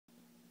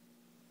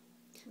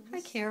to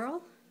this. Hi,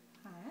 Carol.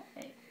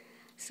 Hi.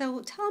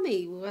 So tell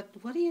me, what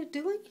are you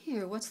doing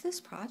here? What's this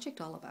project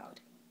all about?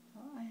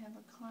 Well, I have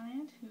a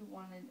client who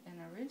wanted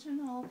an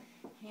original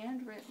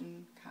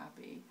handwritten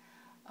copy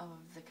of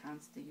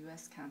the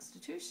U.S.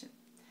 Constitution.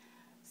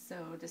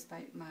 So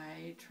despite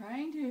my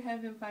trying to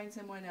have him find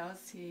someone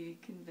else, he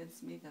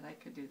convinced me that I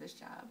could do this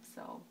job.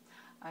 So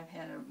I've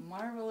had a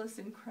marvelous,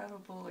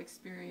 incredible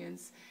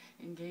experience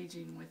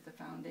engaging with the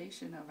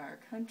foundation of our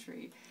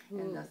country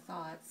and the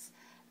thoughts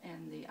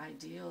and the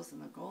ideals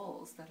and the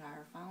goals that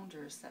our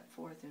founders set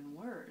forth in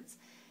words.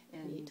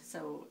 And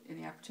so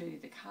in the opportunity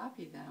to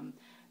copy them,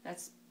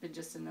 that's been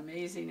just an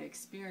amazing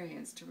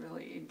experience to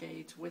really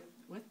engage with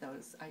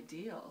those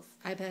ideals.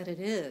 I bet it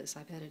is.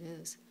 I bet it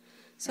is.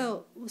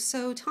 So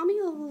tell me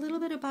a little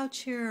bit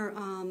about your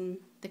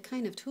the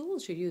kind of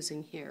tools you're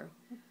using here.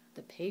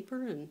 The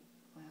paper and...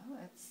 Well,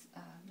 it's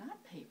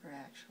not paper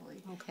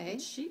actually. Okay.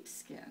 It's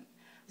sheepskin.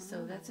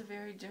 So that's a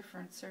very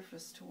different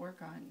surface to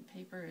work on.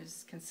 Paper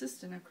is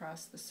consistent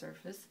across the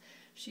surface.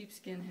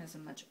 Sheepskin has a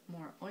much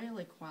more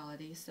oily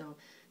quality, so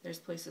there's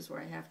places where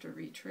I have to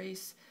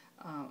retrace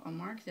a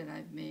mark that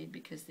I've made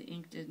because the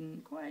ink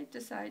didn't quite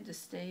decide to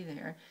stay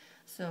there.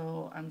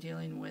 So I'm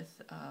dealing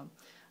with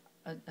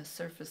a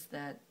surface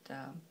that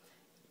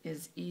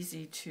is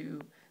easy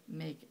to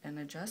make an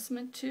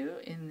adjustment to,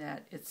 in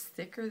that it's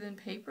thicker than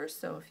paper.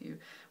 So if you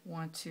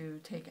want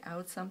to take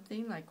out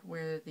something like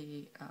where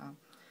the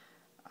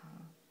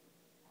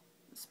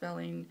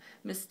spelling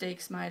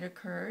mistakes might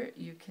occur,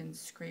 you can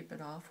scrape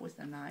it off with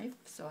a knife.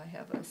 So I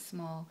have a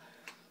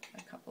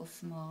couple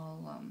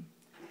small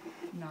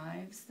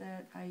knives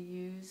that I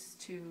use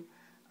to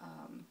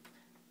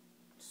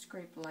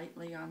scrape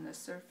lightly on the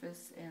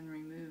surface and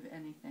remove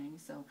anything.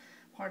 So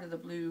part of the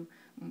blue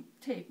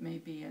tape may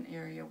be an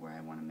area where I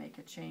want to make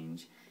a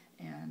change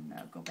and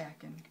go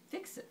back and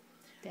fix it.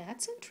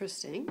 That's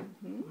interesting.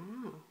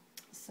 Wow.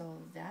 So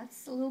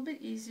that's a little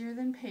bit easier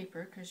than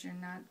paper because you're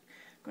not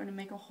going to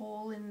make a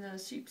hole in the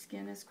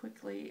sheepskin as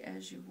quickly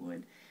as you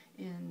would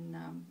in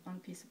on a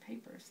piece of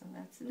paper. So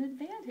that's an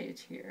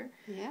advantage here.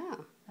 Yeah.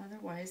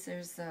 Otherwise,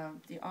 there's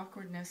the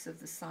awkwardness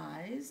of the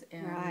size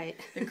and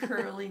the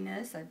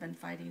curliness. I've been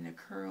fighting the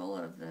curl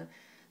of the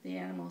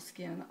animal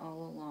skin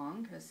all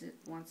along because it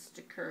wants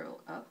to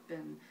curl up,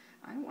 and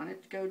I want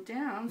it to go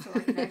down so I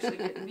can actually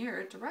get near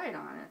it to write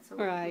on it. So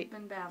we've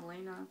been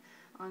battling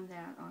on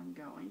that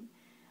ongoing.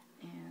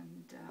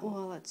 And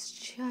well, it's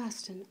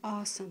just an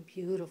awesome,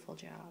 beautiful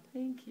job.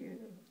 Thank you.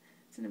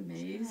 It's an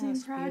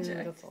amazing project.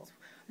 Beautiful.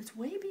 It's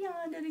way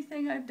beyond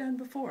anything I've done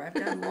before. I've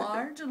done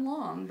large and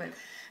long, but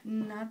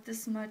not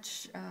this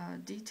much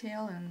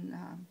detail, and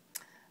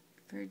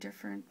very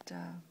different,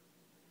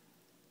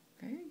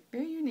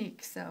 very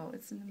unique. So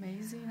it's an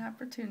amazing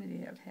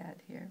opportunity I've had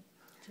here.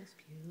 Just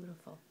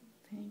beautiful.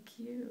 Thank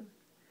you.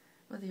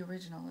 Well, the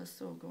original is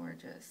so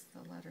gorgeous.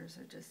 The letters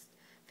are just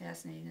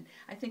fascinating.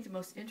 I think the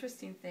most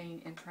interesting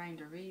thing in trying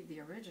to read the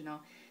original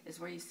is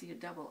where you see a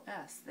double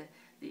S.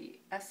 The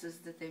S's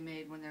that they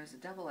made when there's a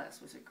double S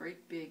was a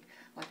great big,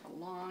 like a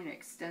long,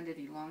 extended,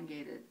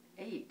 elongated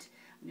 8,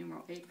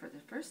 numeral 8 for the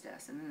first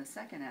S, and then the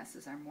second S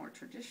is our more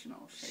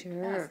traditional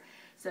shaped S.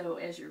 So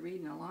as you're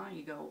reading along,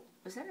 you go,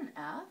 was that an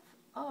F?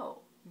 Oh,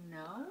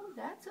 no,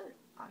 I guess that's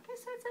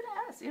an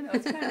S. You know,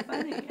 it's kind of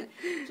funny.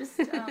 Just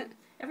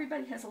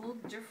everybody has a little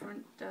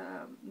different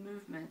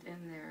movement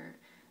in their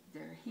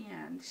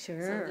hand. So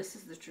this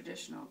is the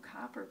traditional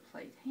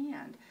copperplate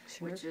hand,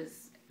 which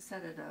is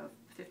set at a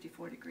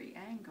 54-degree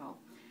angle,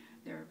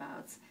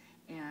 thereabouts.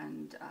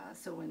 And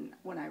so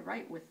when I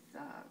write with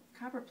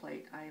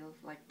copperplate, I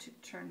like to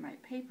turn my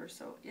paper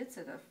so it's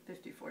at a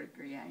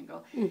 54-degree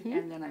angle,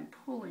 and then I'm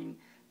pulling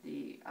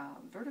the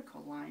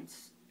vertical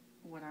lines.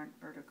 What aren't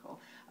vertical,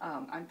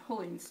 I'm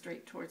pulling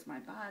straight towards my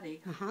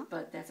body,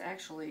 but that's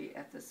actually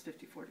at this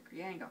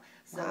 54-degree angle.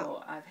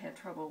 So I've had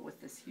trouble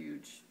with this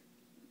huge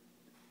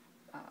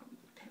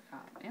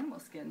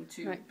animal skin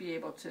to be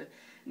able to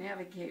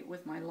navigate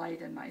with my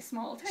light and my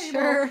small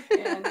table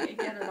and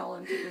get it all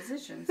into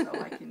position so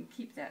I can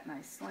keep that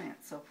nice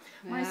slant. So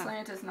my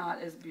slant is not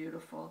as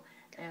beautiful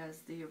as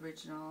the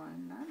original,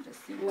 and I'm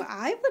just seeing... Well,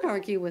 I would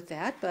argue with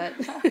that, but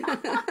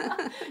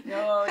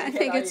no, I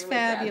think it's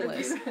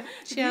fabulous.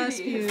 Just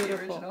beautiful.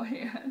 The original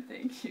hand.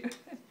 Thank you.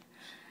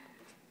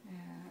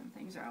 And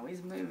things are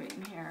always moving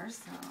here,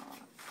 so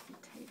you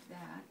take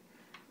that.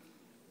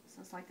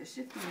 So it's like the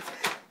shifting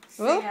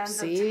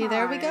sands of time.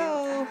 There we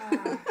go.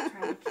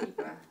 Trying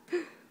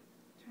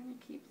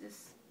to keep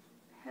this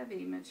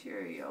heavy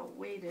material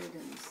weighted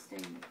and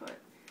staying put.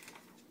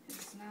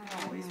 It's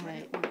not always what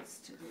it wants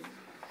to do.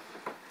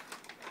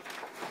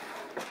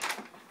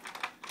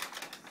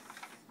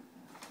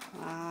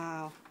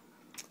 Wow.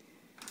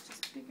 It's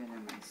just bigger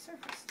than my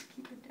surface to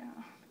keep it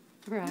down.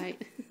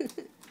 Right.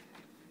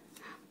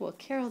 Well,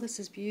 Carol, this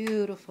is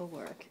beautiful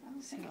work.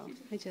 Oh, thank you.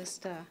 I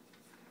just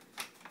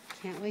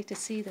can't wait to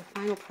see the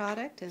final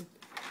product, and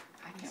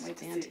I can't wait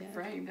to see it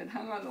framed and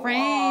hung on the wall.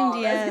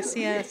 Framed,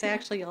 yes,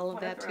 actually all of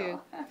that too.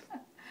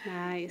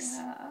 Nice.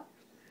 Yeah.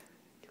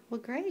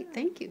 Well, great.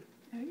 Thank you.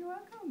 Oh, you're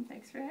welcome.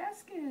 Thanks for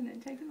asking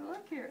and taking a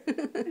look here.